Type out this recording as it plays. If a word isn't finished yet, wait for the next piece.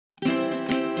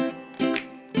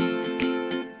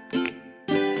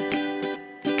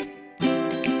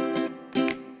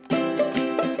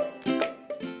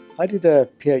I did a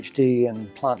PhD in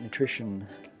plant nutrition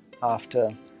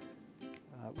after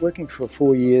working for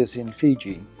 4 years in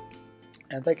Fiji,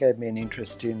 and that gave me an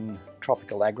interest in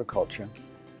tropical agriculture,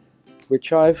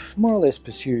 which I've more or less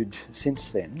pursued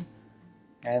since then,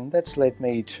 and that's led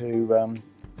me to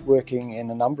working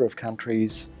in a number of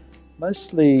countries,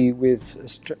 mostly with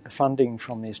funding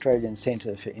from the Australian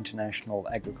Centre for International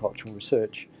Agricultural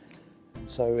Research. And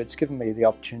so it's given me the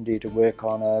opportunity to work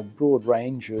on a broad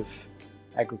range of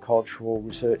agricultural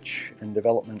research and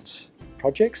development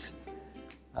projects,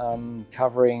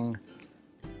 covering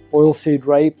oilseed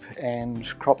rape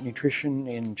and crop nutrition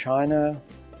in China,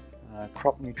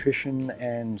 crop nutrition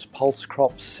and pulse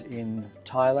crops in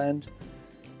Thailand,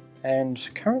 and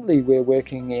currently we're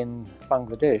working in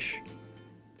Bangladesh,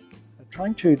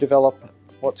 trying to develop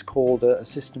what's called a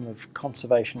system of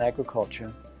conservation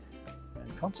agriculture.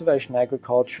 And conservation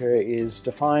agriculture is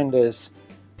defined as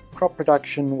crop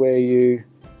production where you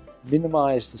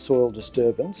minimise the soil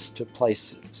disturbance to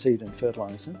place seed and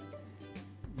fertiliser.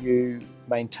 You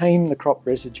maintain the crop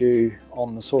residue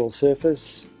on the soil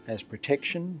surface as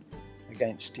protection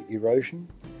against erosion,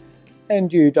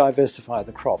 and you diversify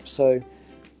the crop. So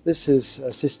this is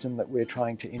a system that we're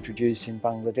trying to introduce in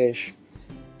Bangladesh.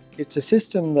 It's a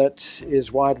system that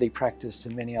is widely practiced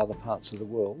in many other parts of the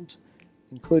world,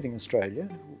 including Australia.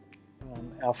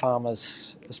 Our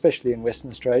farmers, especially in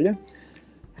Western Australia,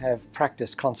 have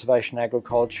practiced conservation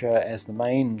agriculture as the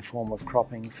main form of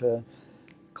cropping for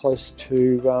close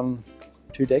to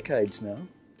 2 decades now.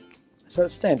 So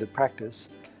it's standard practice.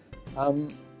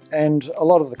 And a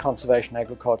lot of the conservation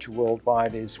agriculture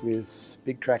worldwide is with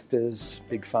big tractors,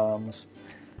 big farms,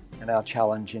 and our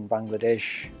challenge in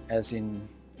Bangladesh, as in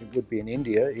it would be in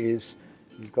India, is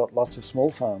you've got lots of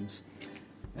small farms.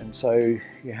 And so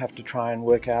you have to try and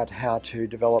work out how to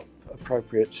develop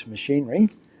appropriate machinery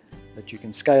that you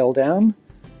can scale down,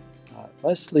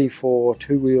 mostly for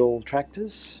two-wheel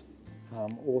tractors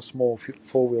or small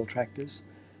four-wheel tractors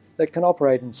that can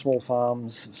operate in small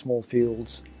farms, small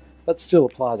fields, but still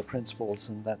apply the principles,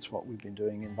 and that's what we've been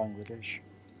doing in Bangladesh.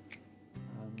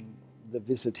 The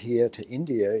visit here to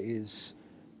India is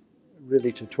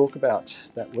really to talk about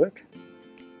that work,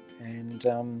 and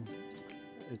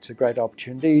it's a great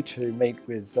opportunity to meet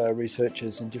with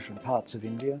researchers in different parts of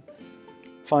India,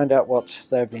 find out what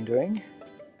they've been doing,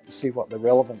 see what the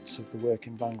relevance of the work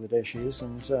in Bangladesh is,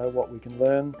 and what we can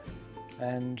learn,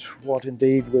 and what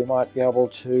indeed we might be able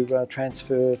to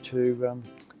transfer to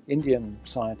Indian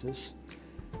scientists.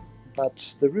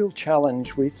 But the real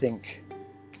challenge, we think,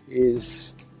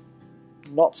 is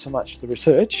not so much the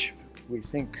research. We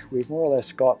think we've more or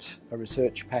less got a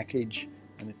research package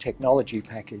and a technology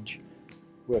package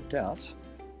worked out.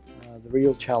 The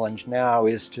real challenge now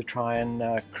is to try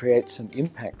and create some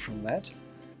impact from that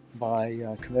by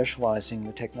commercialising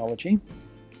the technology,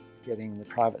 getting the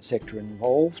private sector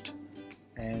involved,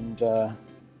 and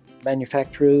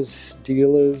manufacturers,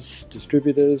 dealers,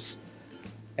 distributors,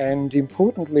 and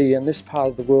importantly in this part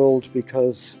of the world,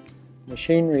 because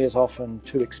machinery is often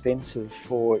too expensive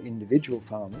for individual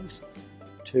farmers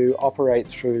to operate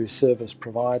through service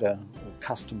provider or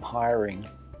custom hiring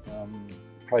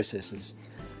processes.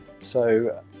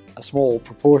 So a small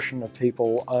proportion of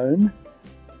people own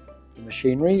the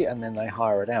machinery and then they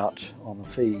hire it out on a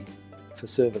fee for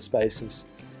service basis.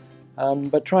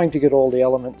 But trying to get all the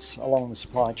elements along the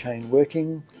supply chain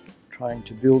working, trying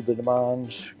to build the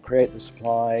demand, create the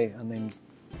supply, and then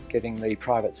getting the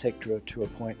private sector to a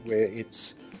point where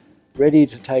it's ready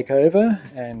to take over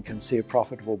and can see a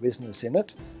profitable business in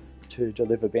it to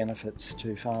deliver benefits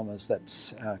to farmers.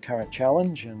 That's our current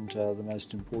challenge, and the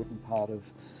most important part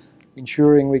of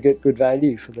ensuring we get good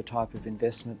value for the type of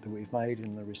investment that we've made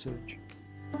in the research.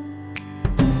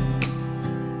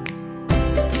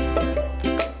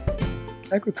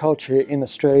 Agriculture in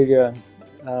Australia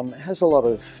has a lot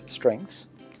of strengths,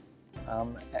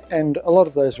 and a lot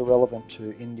of those are relevant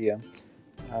to India.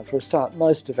 For a start,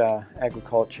 most of our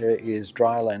agriculture is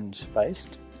dryland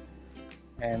based,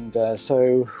 and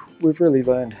so we've really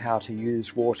learned how to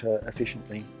use water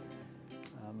efficiently.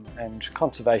 And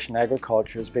conservation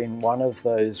agriculture has been one of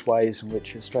those ways in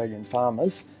which Australian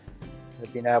farmers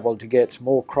have been able to get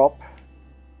more crop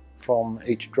from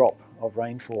each drop of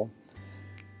rainfall.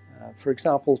 For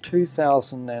example,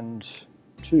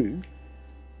 2002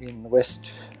 in the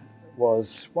West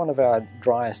was one of our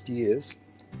driest years.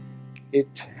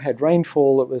 It had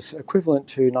rainfall that was equivalent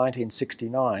to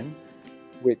 1969,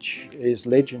 which is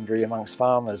legendary amongst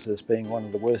farmers as being one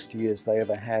of the worst years they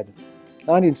ever had.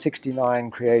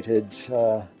 1969 created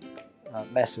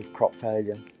massive crop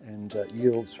failure, and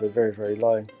yields were very, very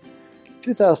low.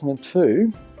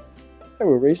 2002, they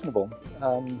were reasonable.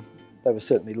 they were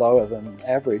certainly lower than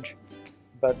average,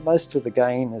 but most of the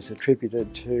gain is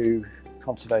attributed to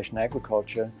conservation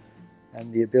agriculture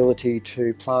and the ability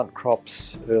to plant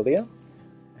crops earlier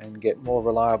and get more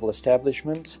reliable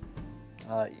establishment,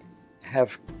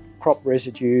 have crop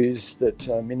residues that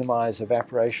minimise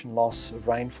evaporation loss of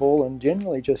rainfall, and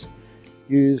generally just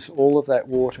use all of that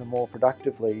water more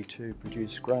productively to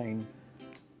produce grain.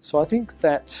 So I think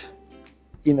that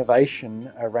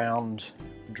innovation around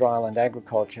dryland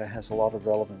agriculture has a lot of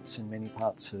relevance in many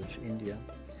parts of India.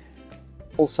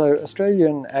 Also,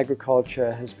 Australian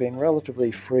agriculture has been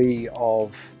relatively free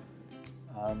of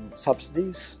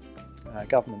subsidies,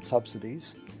 government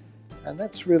subsidies, and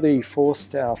that's really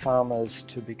forced our farmers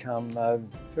to become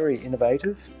very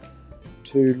innovative,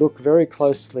 to look very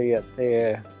closely at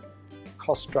their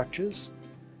cost structures,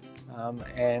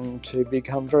 and to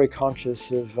become very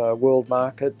conscious of world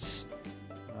markets,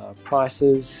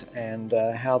 prices, and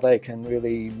how they can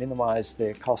really minimise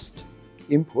their cost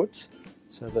inputs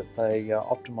so that they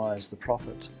optimise the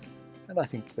profit. And I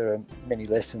think there are many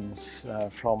lessons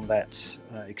from that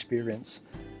experience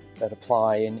that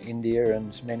apply in India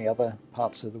and many other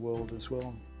parts of the world as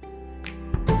well.